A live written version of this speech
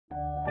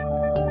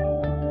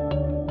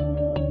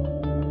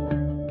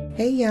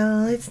Hey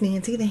y'all, it's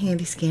Nancy the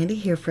Handy Scandy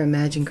here for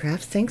Imagine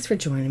Crafts. Thanks for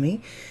joining me.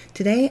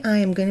 Today I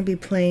am going to be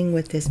playing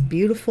with this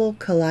beautiful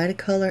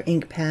Kaleidacolor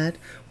ink pad.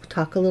 We'll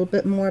talk a little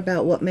bit more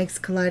about what makes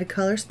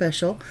Kaleidacolor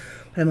special,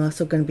 but I'm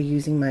also going to be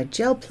using my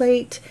gel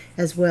plate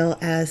as well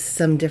as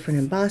some different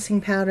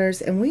embossing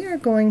powders, and we are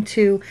going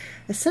to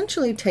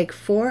essentially take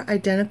 4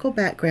 identical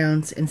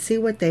backgrounds and see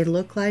what they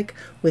look like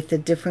with the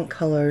different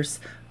colors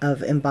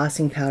of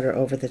embossing powder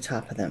over the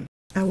top of them.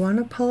 I want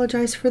to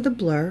apologize for the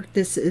blur.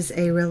 This is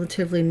a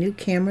relatively new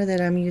camera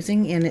that I'm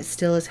using, and it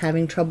still is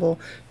having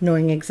trouble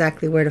knowing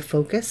exactly where to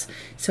focus.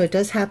 So it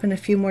does happen a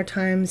few more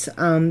times.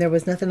 There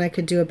was nothing I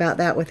could do about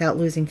that without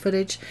losing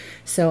footage.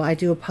 So I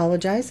do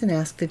apologize and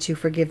ask that you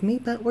forgive me,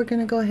 but we're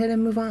going to go ahead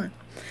and move on.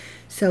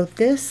 So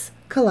this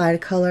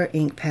Kaleidacolor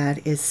ink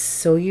pad is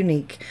so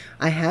unique.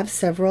 I have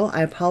several.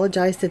 I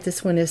apologize that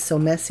this one is so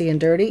messy and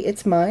dirty.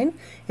 It's mine.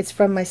 It's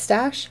from my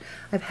stash.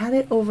 I've had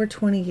it over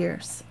 20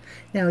 years.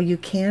 Now you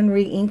can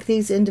re-ink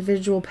these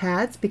individual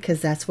pads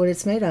because that's what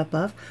it's made up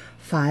of,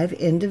 5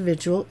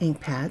 individual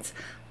ink pads.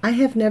 I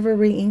have never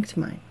re-inked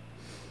mine,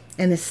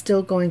 and it's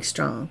still going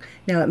strong.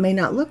 Now it may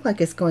not look like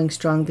it's going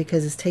strong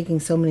because it's taking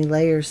so many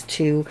layers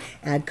to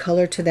add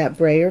color to that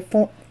Brayer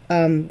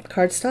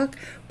cardstock,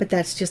 but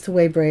that's just the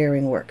way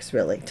Brayering works,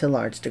 really, to a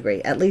large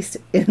degree, at least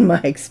in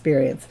my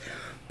experience.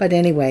 But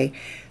anyway,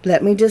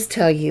 let me just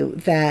tell you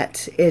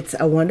that it's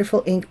a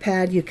wonderful ink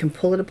pad. You can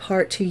pull it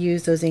apart to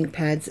use those ink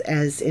pads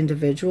as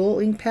individual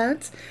ink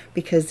pads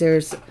because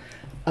there's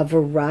a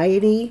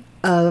variety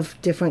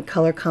of different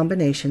color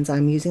combinations.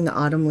 I'm using the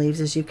autumn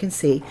leaves, as you can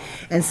see,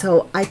 and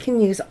so I can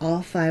use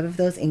all 5 of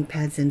those ink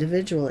pads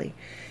individually.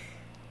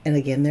 And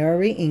again, there are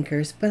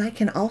re-inkers, but I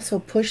can also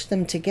push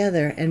them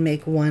together and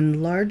make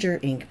one larger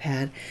ink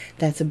pad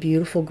that's a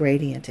beautiful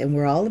gradient. And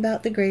we're all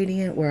about the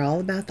gradient, we're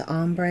all about the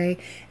ombre,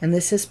 and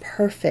this is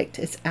perfect.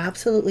 It's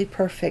absolutely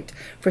perfect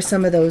for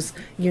some of those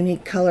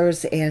unique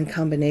colors and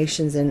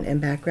combinations and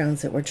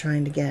backgrounds that we're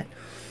trying to get.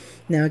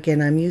 Now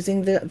again, I'm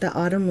using the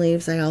autumn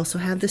leaves. I also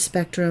have the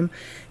spectrum.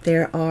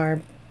 There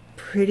are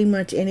pretty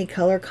much any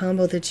color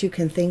combo that you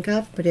can think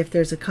of, but if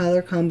there's a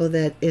color combo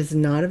that is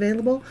not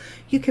available,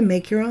 you can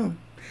make your own.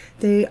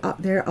 There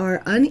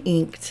are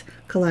uninked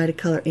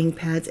Kaleidacolor ink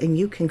pads, and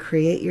you can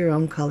create your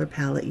own color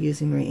palette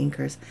using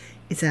re-inkers.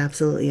 It's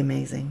absolutely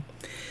amazing.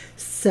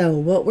 So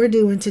what we're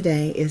doing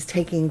today is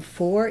taking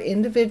 4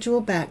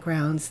 individual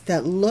backgrounds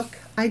that look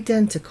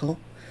identical.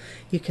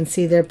 You can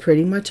see they're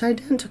pretty much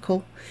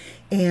identical,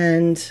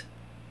 and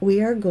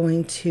we are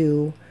going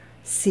to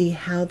see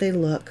how they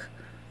look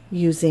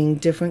using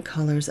different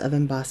colors of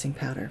embossing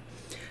powder.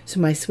 So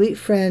my sweet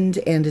friend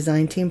and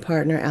design team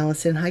partner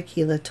Allison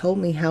Haikila told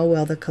me how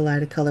well the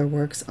Kaleidacolor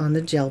works on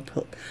the gel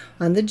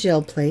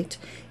plate,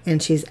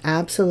 and she's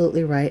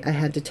absolutely right. I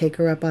had to take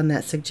her up on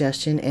that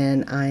suggestion,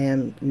 and I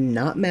am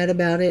not mad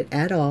about it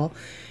at all.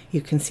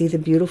 You can see the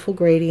beautiful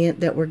gradient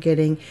that we're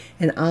getting,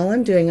 and all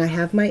I'm doing, I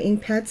have my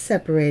ink pads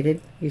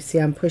separated. You see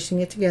I'm pushing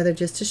it together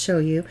just to show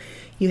you.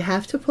 You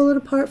have to pull it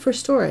apart for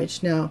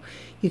storage. Now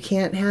you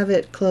can't have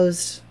it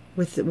closed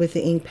with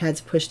the ink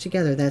pads pushed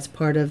together. That's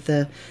part of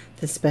the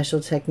special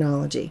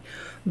technology.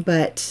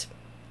 But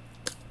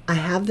I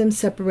have them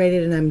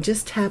separated, and I'm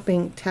just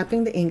tapping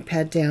the ink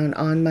pad down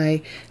on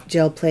my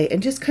gel plate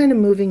and just kind of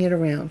moving it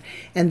around.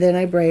 And then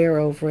I brayer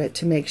over it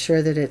to make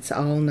sure that it's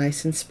all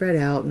nice and spread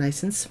out,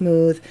 nice and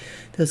smooth.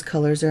 Those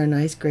colors are a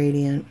nice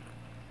gradient.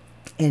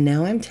 And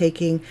now I'm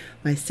taking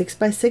my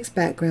 6x6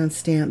 background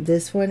stamp.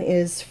 This one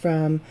is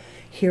from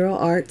Hero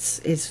Arts.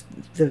 It's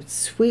the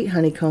sweet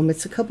honeycomb.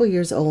 It's a couple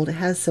years old. It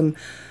has some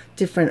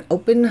different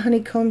open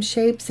honeycomb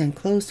shapes and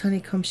closed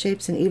honeycomb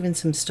shapes, and even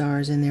some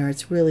stars in there.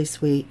 It's really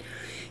sweet.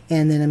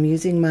 And then I'm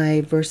using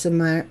my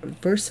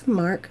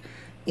VersaMark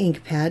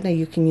ink pad. Now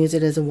you can use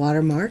it as a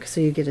watermark,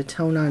 so you get a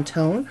tone on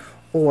tone,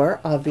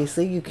 or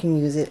obviously you can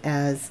use it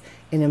as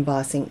an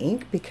embossing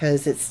ink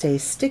because it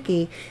stays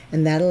sticky,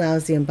 and that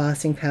allows the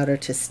embossing powder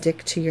to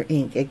stick to your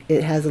ink.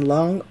 It has a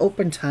long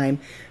open time,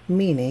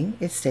 meaning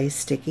it stays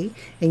sticky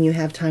and you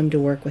have time to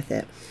work with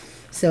it.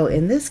 So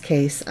in this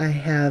case, I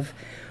have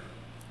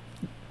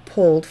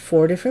pulled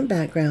 4 different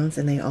backgrounds,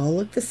 and they all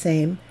look the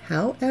same.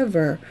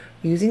 However,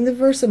 using the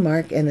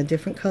VersaMark and the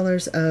different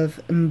colors of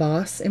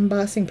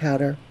embossing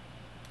powder,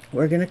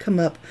 we're going to come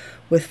up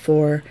with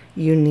 4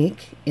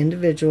 unique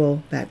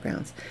individual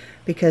backgrounds.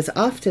 Because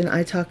often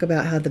I talk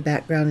about how the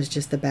background is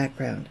just the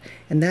background,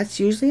 and that's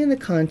usually in the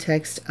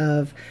context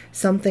of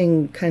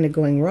something kind of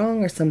going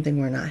wrong or something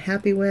we're not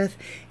happy with,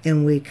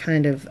 and we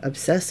kind of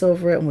obsess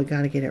over it and we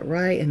got to get it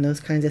right and those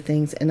kinds of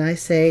things. And I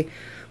say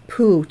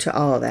poo to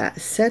all of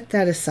that. Set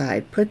that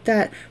aside. Put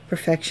that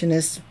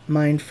perfectionist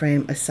mind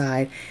frame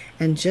aside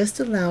and just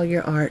allow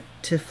your art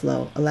to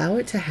flow. Allow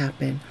it to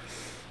happen.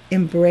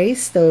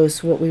 Embrace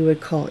those what we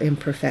would call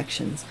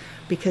imperfections,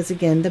 because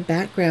again, the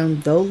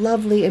background, though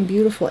lovely and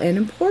beautiful and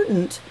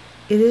important,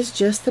 it is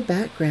just the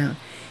background.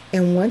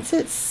 And once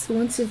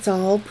it's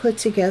all put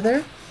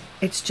together,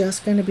 it's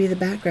just going to be the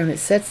background. It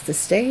sets the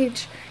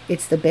stage,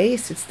 it's the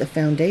base, it's the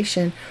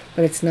foundation,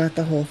 but it's not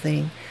the whole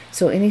thing.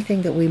 So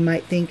anything that we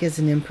might think is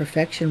an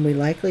imperfection, we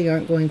likely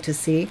aren't going to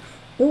see,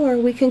 or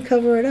we can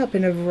cover it up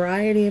in a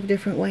variety of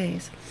different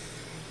ways.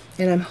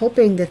 And I'm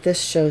hoping that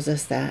this shows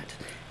us that.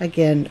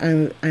 Again,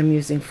 I'm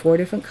using 4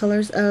 different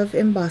colors of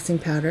embossing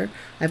powder.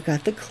 I've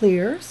got the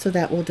clear, so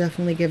that will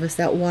definitely give us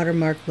that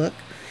watermark look.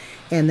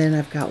 And then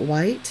I've got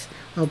white.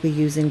 I'll be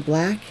using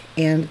black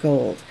and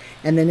gold.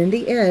 And then in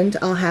the end,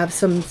 I'll have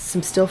some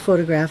still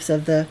photographs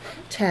of the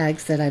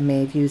tags that I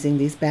made using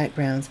these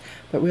backgrounds.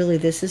 But really,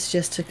 this is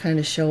just to kind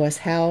of show us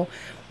how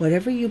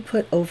whatever you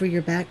put over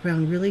your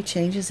background really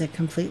changes it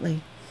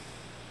completely.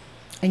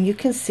 And you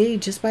can see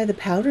just by the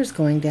powders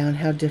going down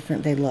how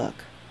different they look.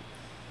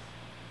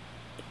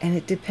 And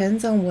it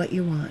depends on what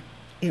you want.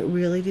 It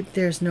really,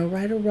 there's no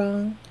right or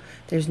wrong.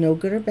 There's no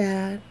good or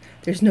bad.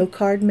 There's no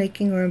card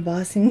making or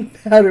embossing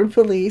powder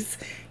police.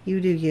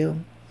 You do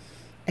you.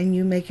 And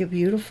you make it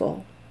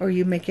beautiful. Or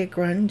you make it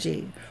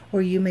grungy.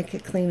 Or you make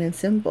it clean and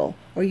simple.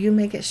 Or you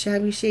make it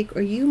shabby chic.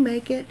 Or you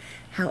make it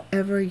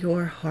however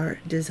your heart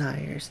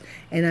desires.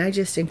 And I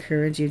just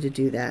encourage you to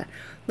do that.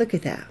 Look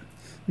at that.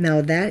 Now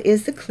that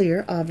is the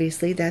clear,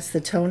 obviously. That's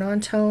the tone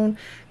on tone,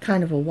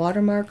 kind of a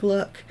watermark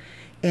look.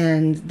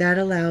 And that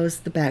allows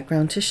the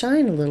background to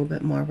shine a little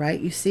bit more, right?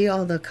 You see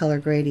all the color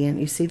gradient.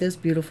 You see those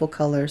beautiful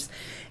colors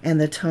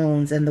and the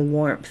tones and the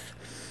warmth.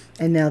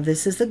 And now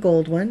this is the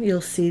gold one.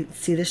 You'll see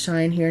the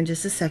shine here in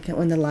just a second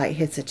when the light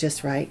hits it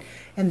just right.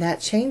 And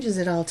that changes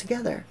it all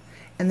together.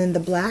 And then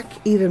the black,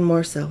 even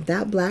more so.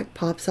 That black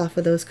pops off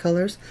of those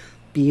colors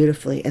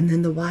beautifully. And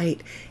then the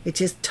white, it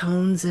just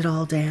tones it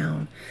all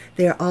down.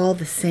 They're all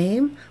the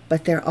same,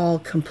 but they're all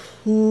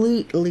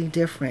completely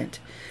different.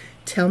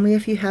 Tell me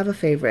if you have a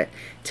favorite.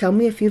 Tell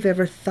me if you've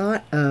ever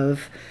thought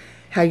of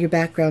how your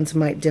backgrounds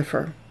might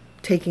differ,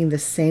 taking the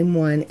same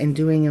one and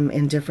doing them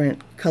in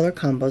different color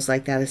combos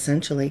like that,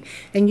 essentially.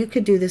 And you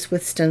could do this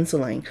with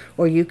stenciling,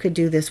 or you could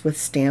do this with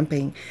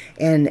stamping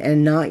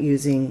and not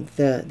using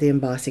the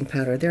embossing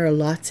powder. There are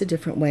lots of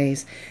different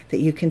ways that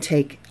you can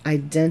take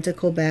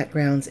identical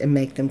backgrounds and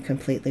make them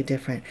completely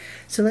different.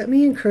 So let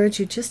me encourage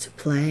you just to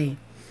play.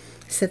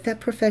 Set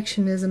that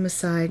perfectionism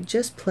aside.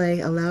 Just play.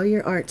 Allow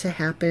your art to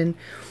happen.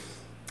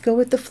 Go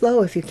with the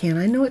flow if you can.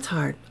 I know it's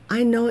hard.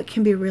 I know it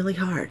can be really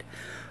hard.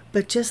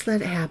 But just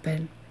let it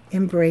happen.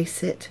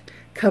 Embrace it.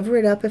 Cover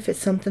it up if it's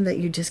something that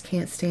you just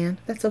can't stand.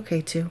 That's okay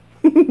too.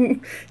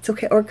 It's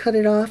okay. Or cut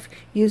it off.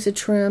 Use a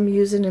trim.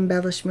 Use an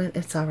embellishment.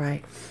 It's all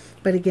right.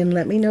 But again,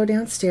 let me know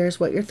downstairs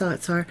what your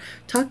thoughts are.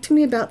 Talk to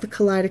me about the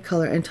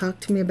Kaleidacolor and talk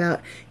to me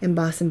about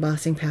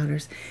embossing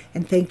powders.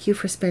 And thank you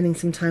for spending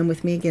some time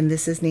with me. Again,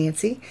 this is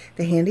Nancy,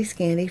 the Handy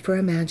Scandy for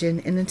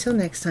Imagine. And until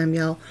next time,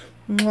 y'all,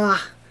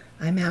 mwah,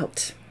 I'm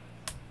out.